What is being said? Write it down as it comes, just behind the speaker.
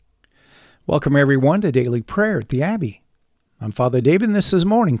Welcome everyone to Daily Prayer at the Abbey. I'm Father David, and this is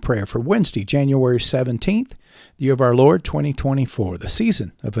Morning Prayer for Wednesday, January 17th, the year of our Lord 2024, the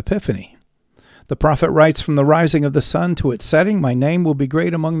season of Epiphany. The prophet writes, "From the rising of the sun to its setting, my name will be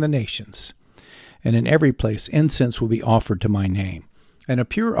great among the nations. And in every place incense will be offered to my name, and a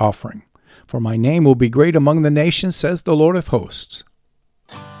pure offering. For my name will be great among the nations, says the Lord of hosts."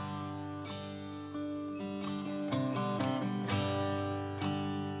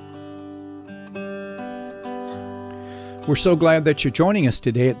 We're so glad that you're joining us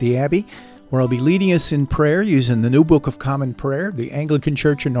today at the Abbey, where I'll be leading us in prayer using the New Book of Common Prayer of the Anglican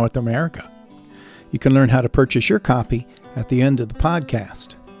Church in North America. You can learn how to purchase your copy at the end of the podcast.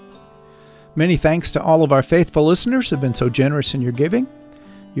 Many thanks to all of our faithful listeners who have been so generous in your giving.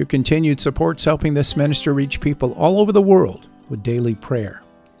 Your continued support's helping this ministry reach people all over the world with daily prayer.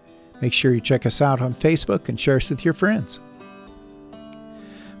 Make sure you check us out on Facebook and share us with your friends.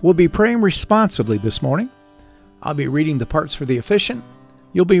 We'll be praying responsively this morning. I'll be reading the parts for the efficient.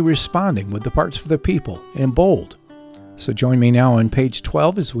 You'll be responding with the parts for the people in bold. So join me now on page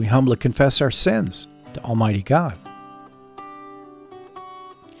 12 as we humbly confess our sins to Almighty God.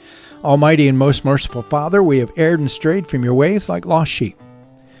 Almighty and most merciful Father, we have erred and strayed from your ways like lost sheep.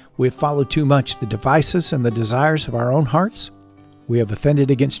 We have followed too much the devices and the desires of our own hearts. We have offended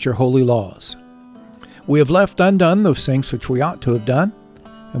against your holy laws. We have left undone those things which we ought to have done,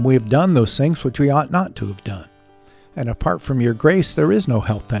 and we have done those things which we ought not to have done. And apart from your grace, there is no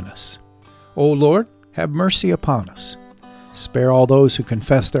health in us. O Lord, have mercy upon us. Spare all those who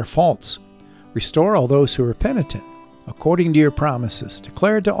confess their faults. Restore all those who are penitent, according to your promises,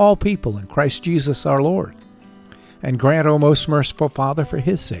 declared to all people in Christ Jesus our Lord. And grant, O most merciful Father, for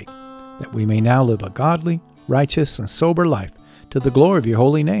his sake, that we may now live a godly, righteous, and sober life to the glory of your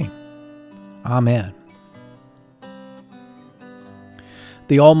holy name. Amen.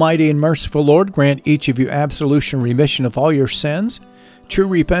 The Almighty and merciful Lord grant each of you absolution, remission of all your sins, true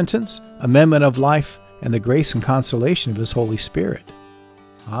repentance, amendment of life, and the grace and consolation of his Holy Spirit.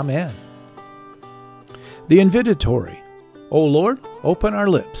 Amen. The invitatory. O Lord, open our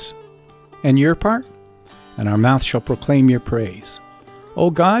lips. And your part? And our mouth shall proclaim your praise. O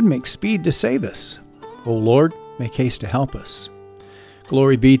God, make speed to save us. O Lord, make haste to help us.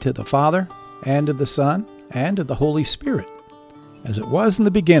 Glory be to the Father, and to the Son, and to the Holy Spirit, as it was in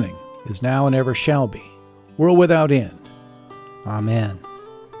the beginning, is now, and ever shall be, world without end. Amen.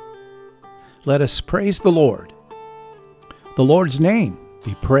 Let us praise the Lord. The Lord's name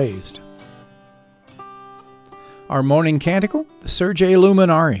be praised. Our morning canticle, the Surge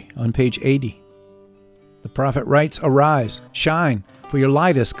Luminari, on page 80. The prophet writes, "Arise, shine, for your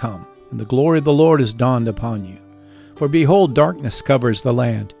light has come, and the glory of the Lord has dawned upon you. For behold, darkness covers the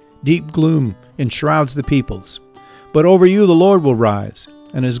land, deep gloom enshrouds the peoples. But over you the Lord will rise,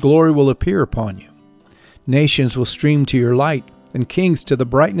 and his glory will appear upon you. Nations will stream to your light, and kings to the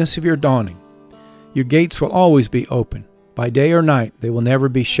brightness of your dawning. Your gates will always be open. By day or night they will never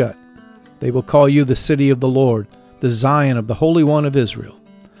be shut. They will call you the city of the Lord, the Zion of the Holy One of Israel.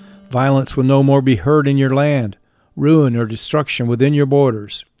 Violence will no more be heard in your land, ruin or destruction within your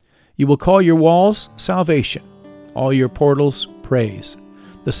borders. You will call your walls salvation, all your portals praise.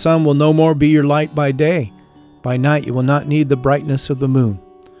 The sun will no more be your light by day. By night you will not need the brightness of the moon.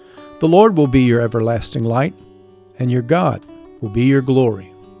 The Lord will be your everlasting light, and your God will be your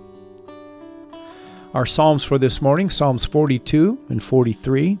glory." Our Psalms for this morning, Psalms 42 and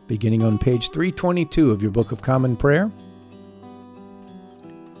 43, beginning on page 322 of your Book of Common Prayer.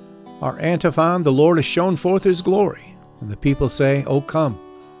 Our antiphon, "The Lord has shown forth his glory," and the people say, "O come,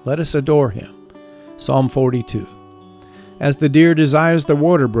 let us adore him." Psalm 42. "As the deer desires the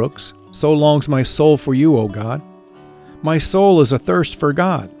water brooks, so longs my soul for you, O God. My soul is athirst for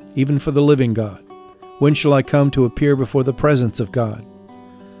God, even for the living God. When shall I come to appear before the presence of God?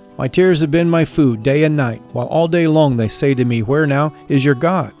 My tears have been my food day and night, while all day long they say to me, 'Where now is your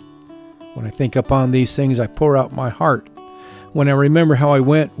God?' When I think upon these things, I pour out my heart. When I remember how I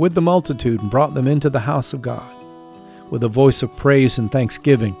went with the multitude and brought them into the house of God, with a voice of praise and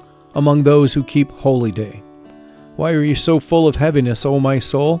thanksgiving among those who keep holy day. Why are you so full of heaviness, O my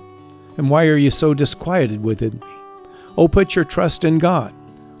soul? And why are you so disquieted within me? O put your trust in God,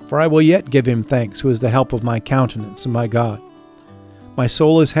 for I will yet give him thanks, who is the help of my countenance and my God. My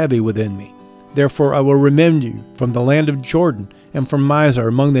soul is heavy within me. Therefore I will remember you from the land of Jordan, and from Mizar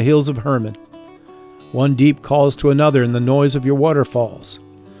among the hills of Hermon. One deep calls to another in the noise of your waterfalls.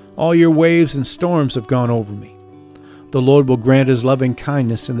 All your waves and storms have gone over me. The Lord will grant his loving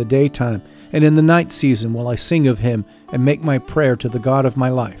kindness in the daytime, and in the night season will I sing of him and make my prayer to the God of my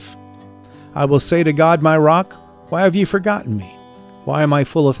life. I will say to God, my rock, why have you forgotten me? Why am I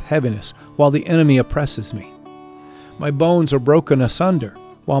full of heaviness while the enemy oppresses me? My bones are broken asunder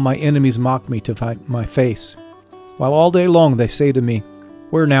while my enemies mock me to my face. While all day long they say to me,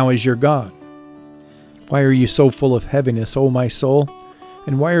 Where now is your God? Why are you so full of heaviness, O my soul?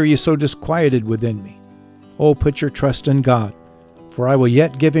 And why are you so disquieted within me? O put your trust in God, for I will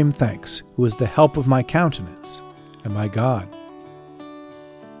yet give him thanks, who is the help of my countenance and my God.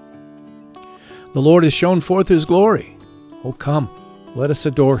 The Lord has shown forth his glory. O come, let us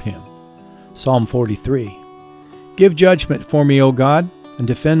adore him. Psalm 43. Give judgment for me, O God, and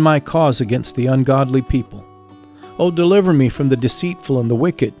defend my cause against the ungodly people. O deliver me from the deceitful and the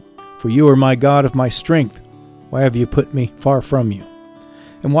wicked, for you are my God of my strength. Why have you put me far from you?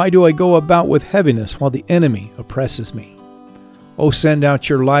 And why do I go about with heaviness while the enemy oppresses me? O send out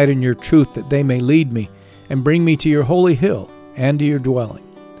your light and your truth, that they may lead me, and bring me to your holy hill and to your dwelling,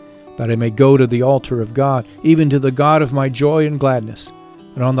 that I may go to the altar of God, even to the God of my joy and gladness.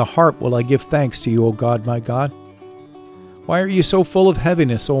 And on the harp will I give thanks to you, O God, my God. Why are you so full of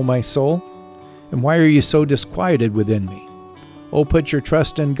heaviness, O my soul? And why are you so disquieted within me? O put your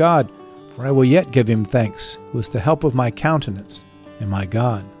trust in God, for I will yet give him thanks, who is the help of my countenance and my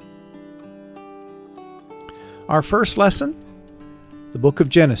God. Our first lesson, the book of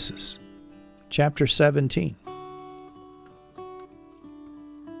Genesis, chapter 17.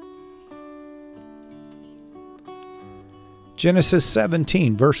 Genesis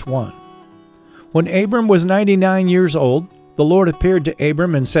 17, verse 1. When Abram was 99 years old, the Lord appeared to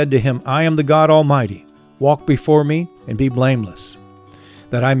Abram and said to him, I am the God Almighty. Walk before me and be blameless,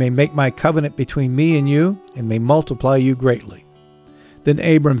 that I may make my covenant between me and you, and may multiply you greatly. Then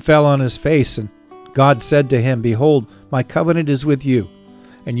Abram fell on his face, and God said to him, Behold, my covenant is with you,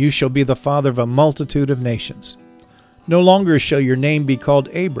 and you shall be the father of a multitude of nations. No longer shall your name be called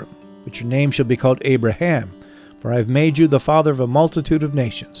Abram, but your name shall be called Abraham, for I have made you the father of a multitude of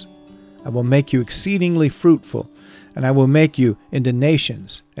nations. I will make you exceedingly fruitful, and I will make you into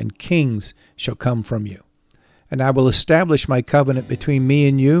nations, and kings shall come from you. And I will establish my covenant between me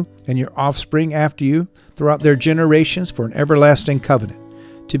and you, and your offspring after you, throughout their generations for an everlasting covenant,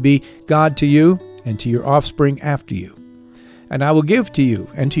 to be God to you, and to your offspring after you. And I will give to you,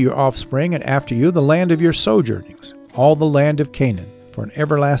 and to your offspring, and after you, the land of your sojournings, all the land of Canaan, for an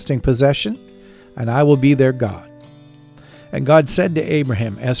everlasting possession, and I will be their God. And God said to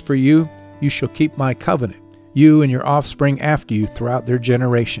Abraham, As for you, you shall keep my covenant, you and your offspring after you throughout their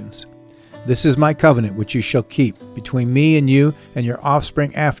generations. This is my covenant which you shall keep between me and you and your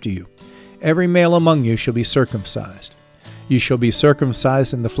offspring after you. Every male among you shall be circumcised. You shall be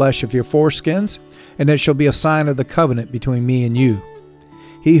circumcised in the flesh of your foreskins, and it shall be a sign of the covenant between me and you.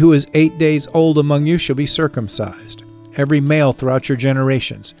 He who is 8 days old among you shall be circumcised, every male throughout your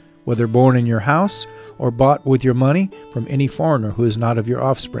generations, whether born in your house or bought with your money from any foreigner who is not of your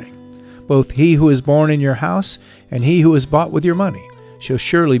offspring. Both he who is born in your house and he who is bought with your money shall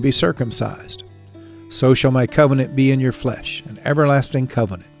surely be circumcised. So shall my covenant be in your flesh, an everlasting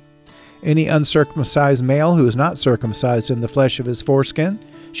covenant. Any uncircumcised male who is not circumcised in the flesh of his foreskin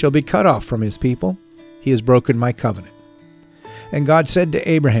shall be cut off from his people. He has broken my covenant. And God said to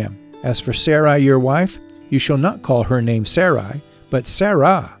Abraham, As for Sarai your wife, you shall not call her name Sarai, but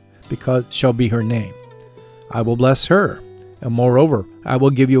Sarah, because shall be her name. I will bless her, and moreover, I will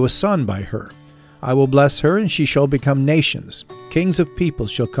give you a son by her. I will bless her, and she shall become nations. Kings of peoples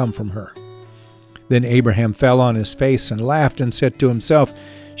shall come from her. Then Abraham fell on his face and laughed and said to himself,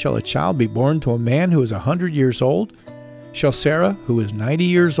 Shall a child be born to a man who is 100 years old? Shall Sarah, who is 90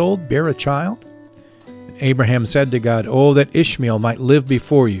 years old, bear a child? And Abraham said to God, Oh, that Ishmael might live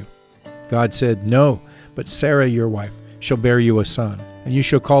before you. God said, No, but Sarah your wife shall bear you a son, and you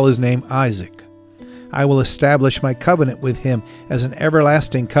shall call his name Isaac. I will establish my covenant with him as an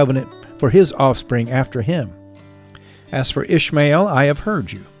everlasting covenant for his offspring after him. As for Ishmael, I have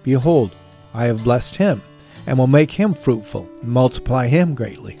heard you. Behold, I have blessed him, and will make him fruitful, and multiply him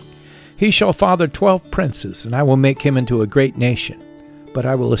greatly. He shall father 12 princes, and I will make him into a great nation. But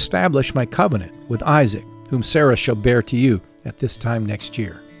I will establish my covenant with Isaac, whom Sarah shall bear to you at this time next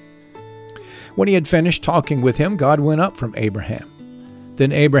year. When he had finished talking with him, God went up from Abraham.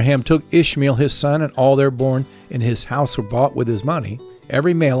 Then Abraham took Ishmael his son, and all their born in his house were bought with his money,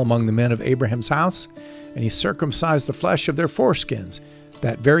 every male among the men of Abraham's house, and he circumcised the flesh of their foreskins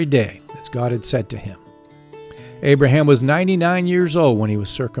that very day, as God had said to him. Abraham was 99 years old when he was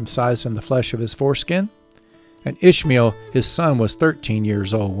circumcised in the flesh of his foreskin, and Ishmael his son was 13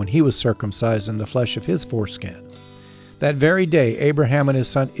 years old when he was circumcised in the flesh of his foreskin. That very day Abraham and his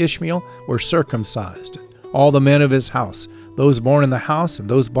son Ishmael were circumcised. All the men of his house, those born in the house and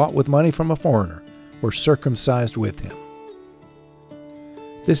those bought with money from a foreigner, were circumcised with him.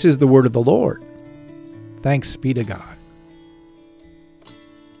 This is the word of the Lord. Thanks be to God.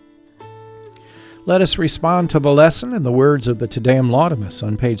 Let us respond to the lesson in the words of the Te Deum Laudamus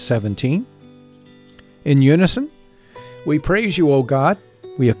on page 17. In unison, we praise you, O God.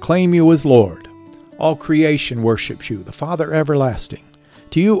 We acclaim you as Lord. All creation worships you, the Father everlasting.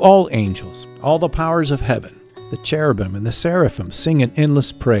 To you all angels, all the powers of heaven, the cherubim and the seraphim sing in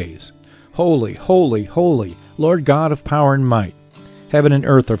endless praise. Holy, holy, holy, Lord God of power and might. Heaven and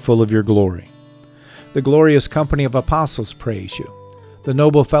earth are full of your glory. The glorious company of apostles praise you. The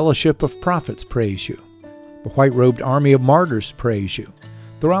noble fellowship of prophets praise you. The white-robed army of martyrs praise you.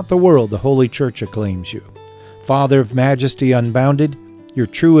 Throughout the world the Holy Church acclaims you. Father of majesty unbounded, your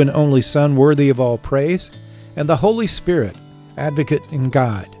true and only Son, worthy of all praise, and the Holy Spirit, advocate and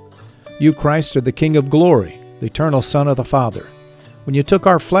guide. You, Christ, are the King of glory, the eternal Son of the Father. When you took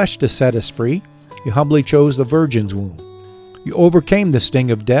our flesh to set us free, you humbly chose the Virgin's womb. You overcame the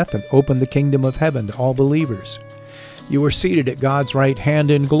sting of death and opened the kingdom of heaven to all believers. You were seated at God's right hand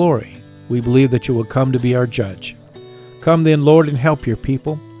in glory. We believe that you will come to be our judge. Come then, Lord, and help your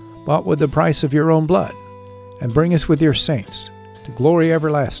people, bought with the price of your own blood, and bring us with your saints to glory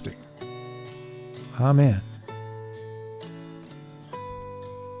everlasting. Amen.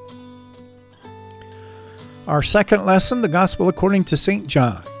 Our second lesson, the Gospel according to St.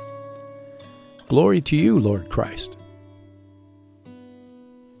 John. Glory to you, Lord Christ.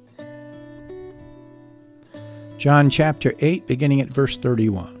 John chapter 8, beginning at verse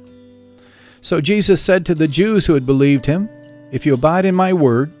 31. So Jesus said to the Jews who had believed him, "If you abide in my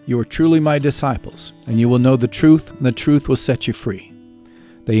word, you are truly my disciples, and you will know the truth, and the truth will set you free."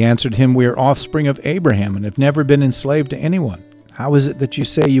 They answered him, "We are offspring of Abraham and have never been enslaved to anyone. How is it that you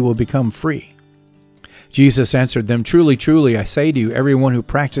say you will become free?" Jesus answered them, "Truly, truly, I say to you, everyone who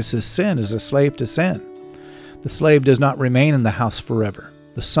practices sin is a slave to sin. The slave does not remain in the house forever.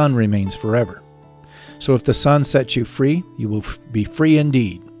 The Son remains forever. So if the Son sets you free, you will be free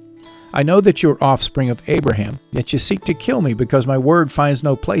indeed. I know that you are offspring of Abraham, yet you seek to kill me because my word finds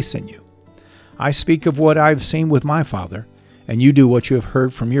no place in you. I speak of what I have seen with my father, and you do what you have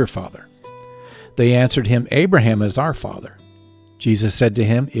heard from your father." They answered him, "Abraham is our father." Jesus said to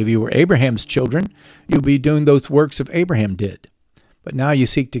him, "If you were Abraham's children, you would be doing those works that Abraham did. But now you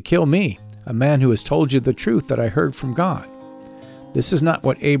seek to kill me, a man who has told you the truth that I heard from God. This is not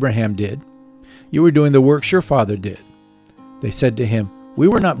what Abraham did. You were doing the works your father did." They said to him, "We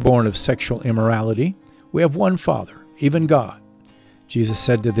were not born of sexual immorality. We have one Father, even God." Jesus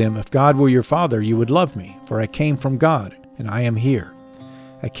said to them, "If God were your Father, you would love me, for I came from God, and I am here.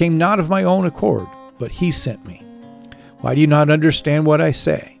 I came not of my own accord, but he sent me. Why do you not understand what I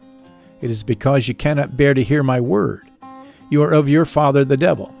say? It is because you cannot bear to hear my word. You are of your father the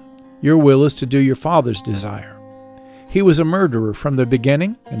devil. Your will is to do your father's desire. He was a murderer from the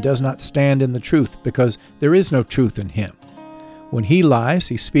beginning and does not stand in the truth, because there is no truth in him. When he lies,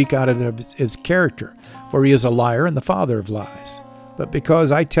 he speaks out of his character, for he is a liar and the father of lies. But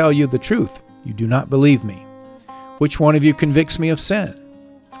because I tell you the truth, you do not believe me. Which one of you convicts me of sin?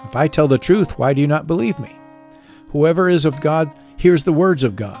 If I tell the truth, why do you not believe me? Whoever is of God hears the words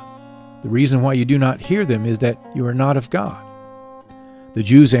of God. The reason why you do not hear them is that you are not of God." The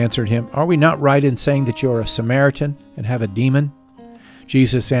Jews answered him, "Are we not right in saying that you are a Samaritan and have a demon?"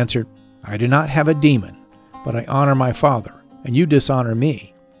 Jesus answered, "I do not have a demon, but I honor my Father, and you dishonor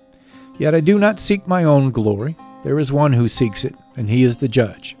me. Yet I do not seek my own glory. There is one who seeks it, and he is the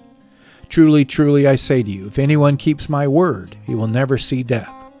judge. Truly, truly, I say to you, if anyone keeps my word, he will never see death."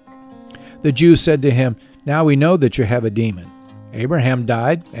 The Jews said to him, "Now we know that you have a demon. Abraham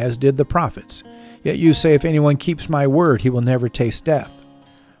died, as did the prophets. Yet you say, if anyone keeps my word, he will never taste death.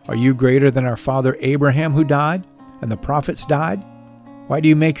 Are you greater than our father Abraham, who died, and the prophets died? Why do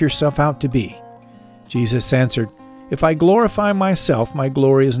you make yourself out to be?" Jesus answered, "If I glorify myself, my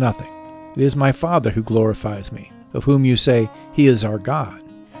glory is nothing. It is my Father who glorifies me, of whom you say, he is our God.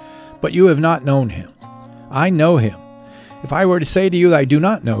 But you have not known him. I know him. If I were to say to you that I do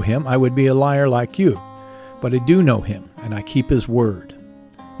not know him, I would be a liar like you. But I do know him, and I keep his word.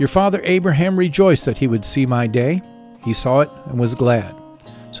 Your father Abraham rejoiced that he would see my day. He saw it and was glad."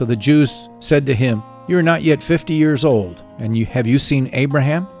 So the Jews said to him, "You are not yet 50 years old, and have you seen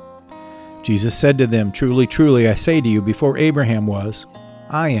Abraham?" Jesus said to them, "Truly, truly, I say to you, before Abraham was,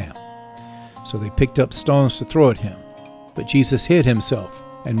 I am." So they picked up stones to throw at him. But Jesus hid himself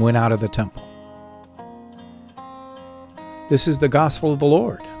and went out of the temple. This is the gospel of the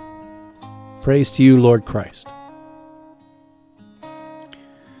Lord. Praise to you, Lord Christ.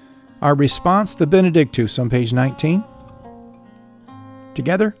 Our response, the Benedictus, on page 19.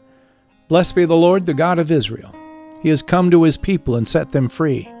 Together, blessed be the Lord, the God of Israel. He has come to his people and set them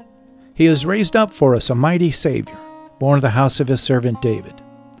free. He has raised up for us a mighty Savior, born of the house of his servant David.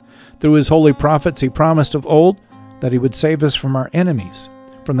 Through his holy prophets he promised of old that he would save us from our enemies,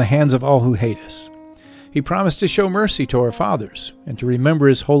 from the hands of all who hate us. He promised to show mercy to our fathers and to remember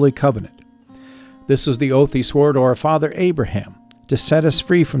his holy covenant. This was the oath he swore to our father Abraham, to set us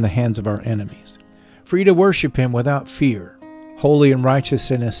free from the hands of our enemies, free to worship him without fear, holy and righteous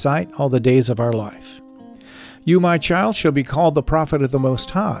in his sight all the days of our life. You, my child, shall be called the prophet of the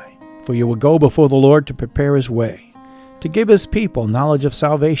Most High, for you will go before the Lord to prepare his way, to give his people knowledge of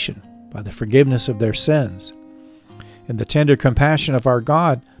salvation by the forgiveness of their sins. In the tender compassion of our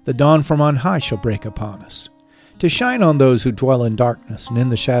God, the dawn from on high shall break upon us, to shine on those who dwell in darkness and in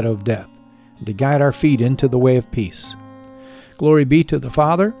the shadow of death, and to guide our feet into the way of peace. Glory be to the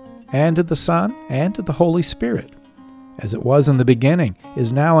Father, and to the Son, and to the Holy Spirit, as it was in the beginning,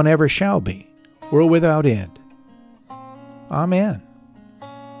 is now, and ever shall be, world without end. Amen.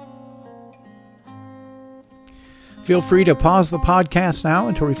 Feel free to pause the podcast now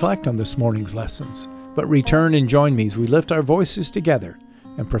and to reflect on this morning's lessons, but return and join me as we lift our voices together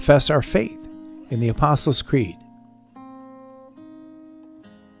and profess our faith in the Apostles' Creed.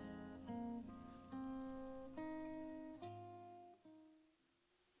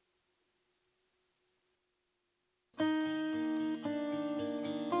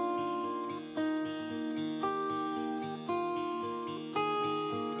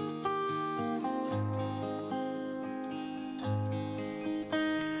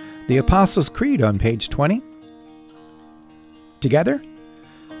 The Apostles' Creed on page 20. Together,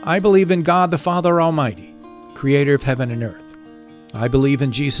 I believe in God the Father Almighty, creator of heaven and earth. I believe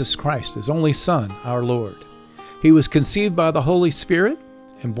in Jesus Christ, his only Son, our Lord. He was conceived by the Holy Spirit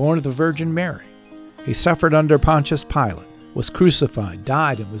and born of the Virgin Mary. He suffered under Pontius Pilate, was crucified,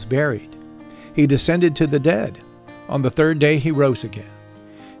 died, and was buried. He descended to the dead. On the third day he rose again.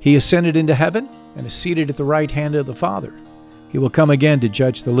 He ascended into heaven and is seated at the right hand of the Father. He will come again to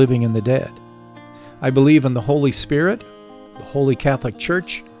judge the living and the dead. I believe in the Holy Spirit, the Holy Catholic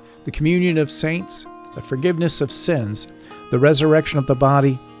Church, the communion of saints, the forgiveness of sins, the resurrection of the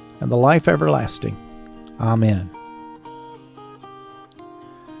body, and the life everlasting. Amen.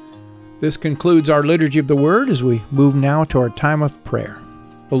 This concludes our Liturgy of the Word as we move now to our time of prayer.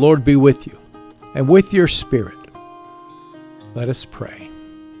 The Lord be with you, and with your spirit. Let us pray.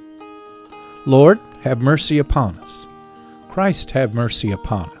 Lord, have mercy upon us. Christ, have mercy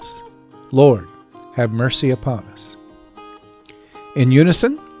upon us. Lord, have mercy upon us. In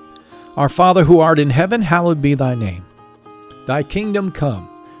unison, Our Father who art in heaven, hallowed be thy name. Thy kingdom come,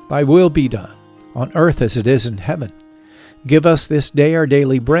 thy will be done, on earth as it is in heaven. Give us this day our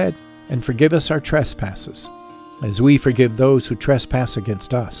daily bread, and forgive us our trespasses, as we forgive those who trespass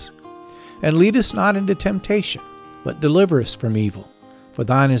against us. And lead us not into temptation, but deliver us from evil. For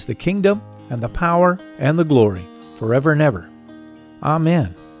thine is the kingdom, and the power, and the glory, forever and ever.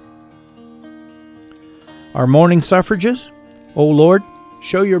 Amen. Our morning suffrages, O Lord,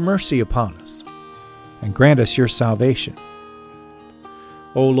 show your mercy upon us, and grant us your salvation.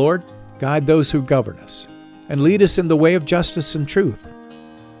 O Lord, guide those who govern us, and lead us in the way of justice and truth.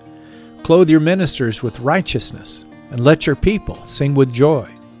 Clothe your ministers with righteousness, and let your people sing with joy.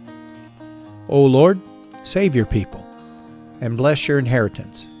 O Lord, save your people, and bless your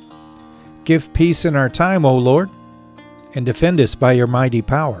inheritance. Give peace in our time, O Lord, and defend us by your mighty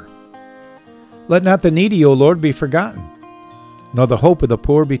power. Let not the needy, O Lord, be forgotten, nor the hope of the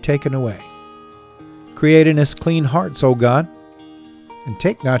poor be taken away. Create in us clean hearts, O God, and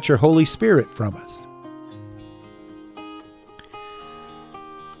take not your Holy Spirit from us.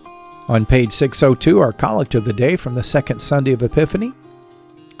 On page 602, our collect of the day from the second Sunday of Epiphany.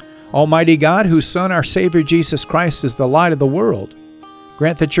 Almighty God, whose Son, our Savior Jesus Christ, is the light of the world,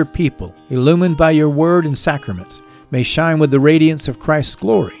 grant that your people, illumined by your word and sacraments, may shine with the radiance of Christ's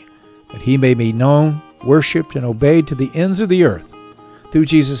glory, that he may be known, worshipped, and obeyed to the ends of the earth, through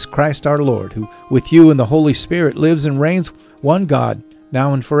Jesus Christ our Lord, who with you and the Holy Spirit lives and reigns, one God,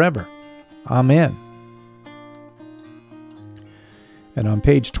 now and forever. Amen. And on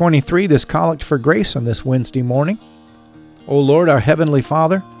page 23, this collect for grace on this Wednesday morning. O Lord, our heavenly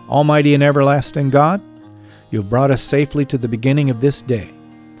Father, almighty and everlasting God, you have brought us safely to the beginning of this day.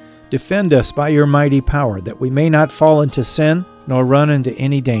 Defend us by your mighty power, that we may not fall into sin nor run into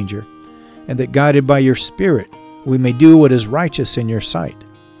any danger, and that guided by your Spirit we may do what is righteous in your sight.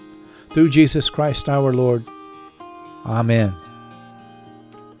 Through Jesus Christ our Lord. Amen.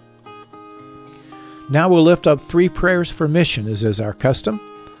 Now we'll lift up 3 prayers for mission, as is our custom.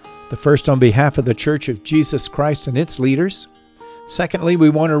 The first on behalf of the Church of Jesus Christ and its leaders. Secondly, we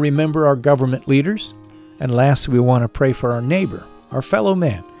want to remember our government leaders. And last, we want to pray for our neighbor, our fellow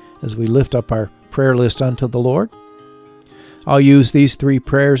man, as we lift up our prayer list unto the Lord. I'll use these 3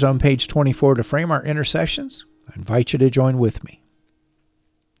 prayers on page 24 to frame our intercessions. I invite you to join with me.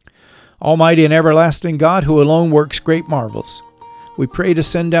 Almighty and everlasting God, who alone works great marvels, we pray to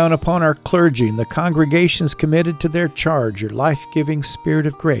send down upon our clergy and the congregations committed to their charge your life-giving spirit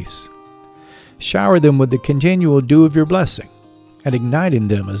of grace. Shower them with the continual dew of your blessing, and ignite in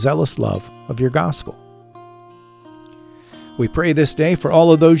them a zealous love of your gospel. We pray this day for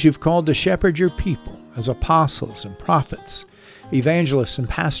all of those you've called to shepherd your people as apostles and prophets, evangelists and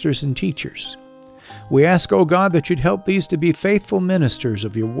pastors and teachers. We ask, O God, that you'd help these to be faithful ministers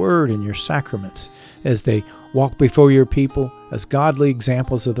of your word and your sacraments as they walk before your people as godly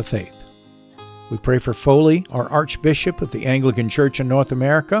examples of the faith. We pray for Foley, our Archbishop of the Anglican Church in North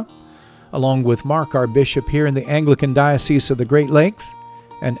America, along with Mark, our Bishop here in the Anglican Diocese of the Great Lakes,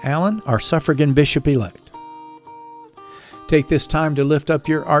 and Alan, our Suffragan Bishop-elect. Take this time to lift up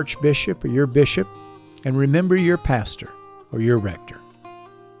your Archbishop or your Bishop, and remember your pastor or your rector.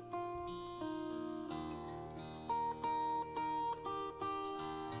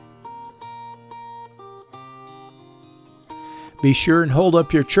 Be sure and hold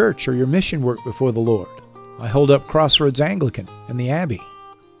up your church or your mission work before the Lord. I hold up Crossroads Anglican and the Abbey.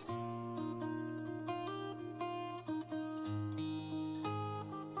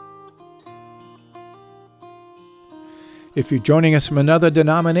 If you're joining us from another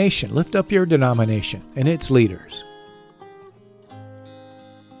denomination, lift up your denomination and its leaders.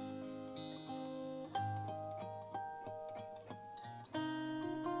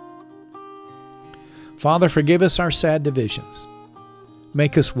 Father, forgive us our sad divisions.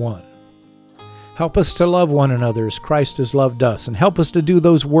 Make us one. Help us to love one another as Christ has loved us, and help us to do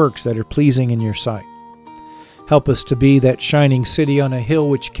those works that are pleasing in your sight. Help us to be that shining city on a hill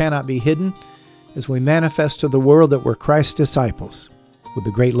which cannot be hidden, as we manifest to the world that we're Christ's disciples, with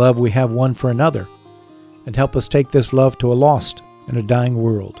the great love we have one for another, and help us take this love to a lost and a dying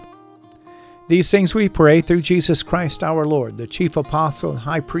world. These things we pray through Jesus Christ our Lord, the chief apostle and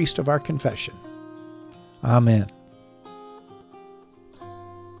high priest of our confession. Amen.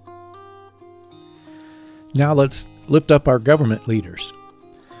 Now let's lift up our government leaders.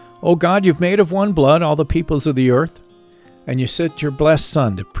 O God, you've made of one blood all the peoples of the earth, and you sent your blessed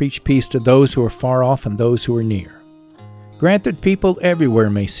Son to preach peace to those who are far off and those who are near. Grant that people everywhere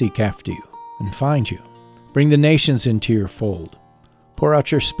may seek after you and find you. Bring the nations into your fold. Pour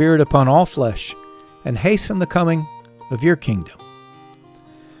out your Spirit upon all flesh, and hasten the coming of your kingdom.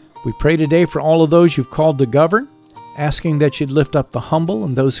 We pray today for all of those you've called to govern, asking that you'd lift up the humble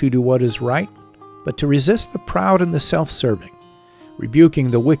and those who do what is right, but to resist the proud and the self-serving, rebuking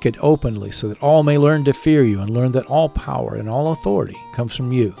the wicked openly so that all may learn to fear you and learn that all power and all authority comes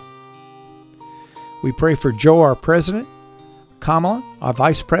from you. We pray for Joe, our president, Kamala, our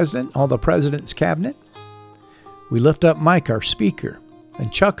vice president, all the president's cabinet. We lift up Mike, our speaker,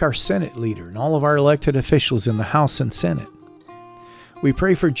 and Chuck, our Senate leader, and all of our elected officials in the House and Senate. We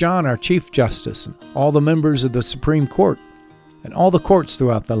pray for John, our Chief Justice, and all the members of the Supreme Court, and all the courts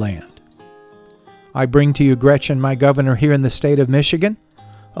throughout the land. I bring to you Gretchen, my governor here in the state of Michigan,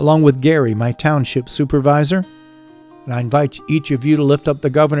 along with Gary, my township supervisor, and I invite each of you to lift up the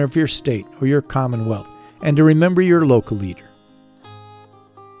governor of your state or your commonwealth, and to remember your local leader.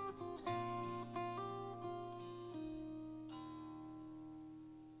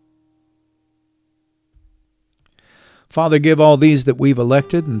 Father, give all these that we've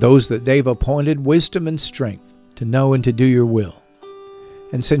elected and those that they've appointed wisdom and strength to know and to do your will.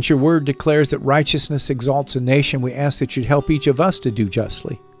 And since your word declares that righteousness exalts a nation, we ask that you'd help each of us to do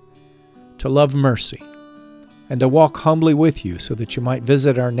justly, to love mercy, and to walk humbly with you so that you might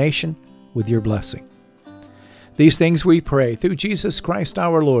visit our nation with your blessing. These things we pray through Jesus Christ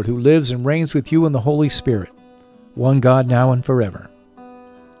our Lord, who lives and reigns with you in the Holy Spirit, one God now and forever.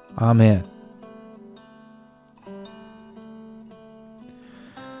 Amen.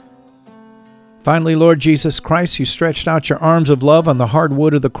 Finally, Lord Jesus Christ, you stretched out your arms of love on the hard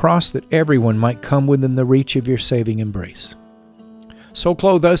wood of the cross that everyone might come within the reach of your saving embrace. So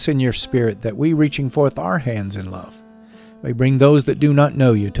clothe us in your Spirit that we, reaching forth our hands in love, may bring those that do not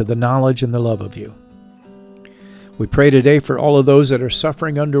know you to the knowledge and the love of you. We pray today for all of those that are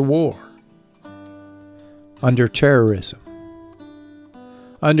suffering under war, under terrorism,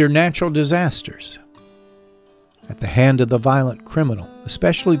 under natural disasters, at the hand of the violent criminal,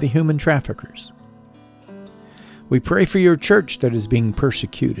 especially the human traffickers. We pray for your church that is being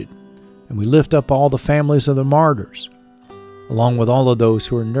persecuted, and we lift up all the families of the martyrs, along with all of those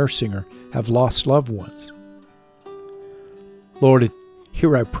who are nursing or have lost loved ones. Lord,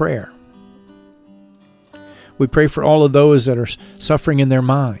 hear our prayer. We pray for all of those that are suffering in their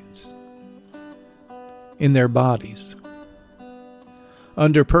minds, in their bodies,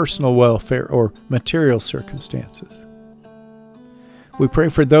 under personal welfare or material circumstances. We pray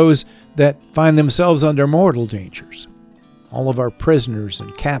for those that find themselves under mortal dangers, all of our prisoners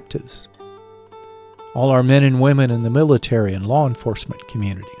and captives, all our men and women in the military and law enforcement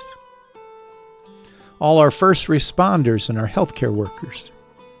communities, all our first responders and our healthcare workers.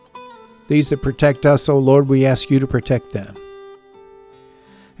 These that protect us, O Lord, we ask you to protect them.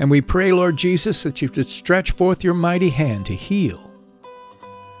 And we pray, Lord Jesus, that you would stretch forth your mighty hand to heal,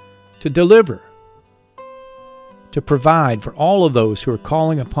 to deliver, to provide for all of those who are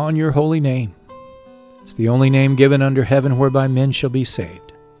calling upon your holy name. It's the only name given under heaven whereby men shall be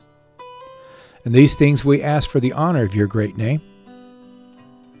saved. And these things we ask for the honor of your great name.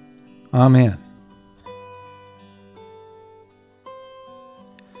 Amen.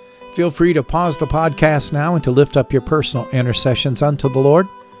 Feel free to pause the podcast now and to lift up your personal intercessions unto the Lord,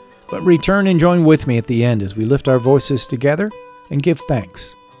 but return and join with me at the end as we lift our voices together and give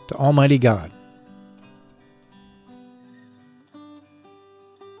thanks to Almighty God.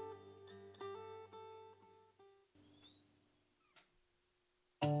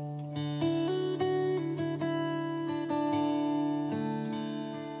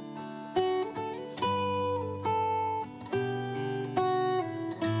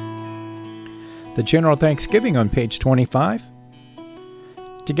 The General Thanksgiving on page 25.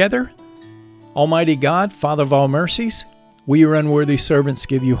 Together, Almighty God, Father of all mercies, we, your unworthy servants,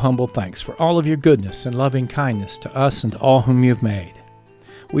 give you humble thanks for all of your goodness and loving kindness to us and to all whom you've made.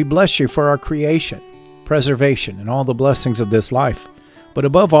 We bless you for our creation, preservation, and all the blessings of this life, but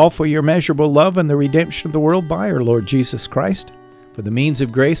above all for your measurable love and the redemption of the world by our Lord Jesus Christ, for the means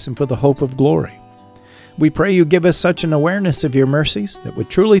of grace and for the hope of glory. We pray you give us such an awareness of your mercies that with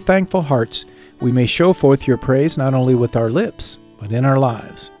truly thankful hearts we may show forth your praise not only with our lips, but in our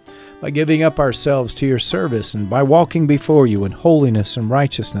lives, by giving up ourselves to your service and by walking before you in holiness and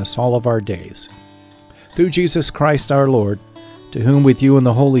righteousness all of our days. Through Jesus Christ our Lord, to whom with you and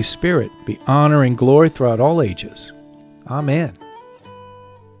the Holy Spirit be honor and glory throughout all ages. Amen.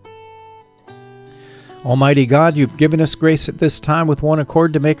 Almighty God, you've given us grace at this time with one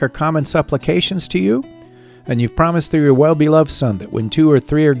accord to make our common supplications to you, and you've promised through your well-beloved Son that when 2 or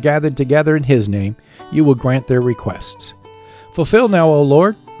 3 are gathered together in his name, you will grant their requests. Fulfill now, O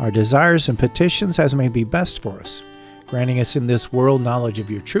Lord, our desires and petitions as may be best for us, granting us in this world knowledge of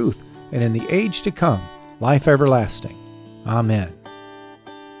your truth, and in the age to come, life everlasting. Amen.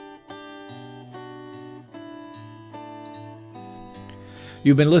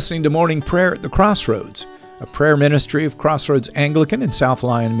 You've been listening to Morning Prayer at the Crossroads, a prayer ministry of Crossroads Anglican in South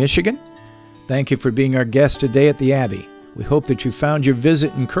Lyon, Michigan. Thank you for being our guest today at the Abbey. We hope that you found your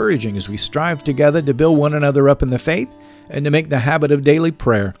visit encouraging as we strive together to build one another up in the faith and to make the habit of daily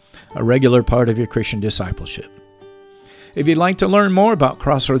prayer a regular part of your Christian discipleship. If you'd like to learn more about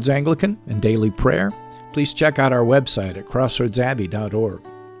Crossroads Anglican and daily prayer, please check out our website at crossroadsabbey.org.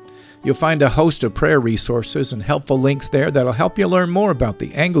 You'll find a host of prayer resources and helpful links there that'll help you learn more about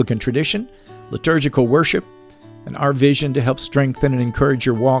the Anglican tradition, liturgical worship, and our vision to help strengthen and encourage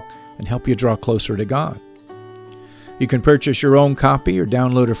your walk and help you draw closer to God. You can purchase your own copy or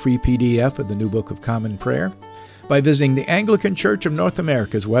download a free PDF of the New Book of Common Prayer by visiting the Anglican Church of North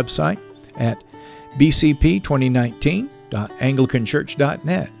America's website at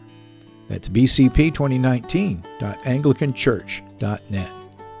bcp2019.anglicanchurch.net. That's bcp2019.anglicanchurch.net.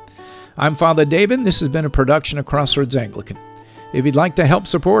 I'm Father David. This has been a production of Crossroads Anglican. If you'd like to help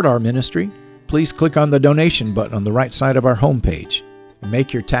support our ministry, please click on the donation button on the right side of our homepage and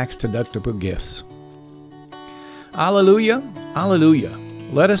make your tax-deductible gifts. Alleluia, alleluia.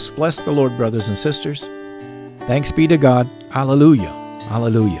 Let us bless the Lord, brothers and sisters. Thanks be to God. Alleluia,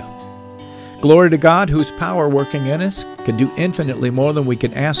 alleluia. Glory to God, whose power working in us can do infinitely more than we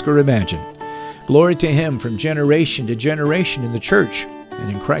can ask or imagine. Glory to him from generation to generation in the church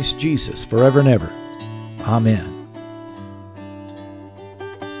and in Christ Jesus forever and ever. Amen.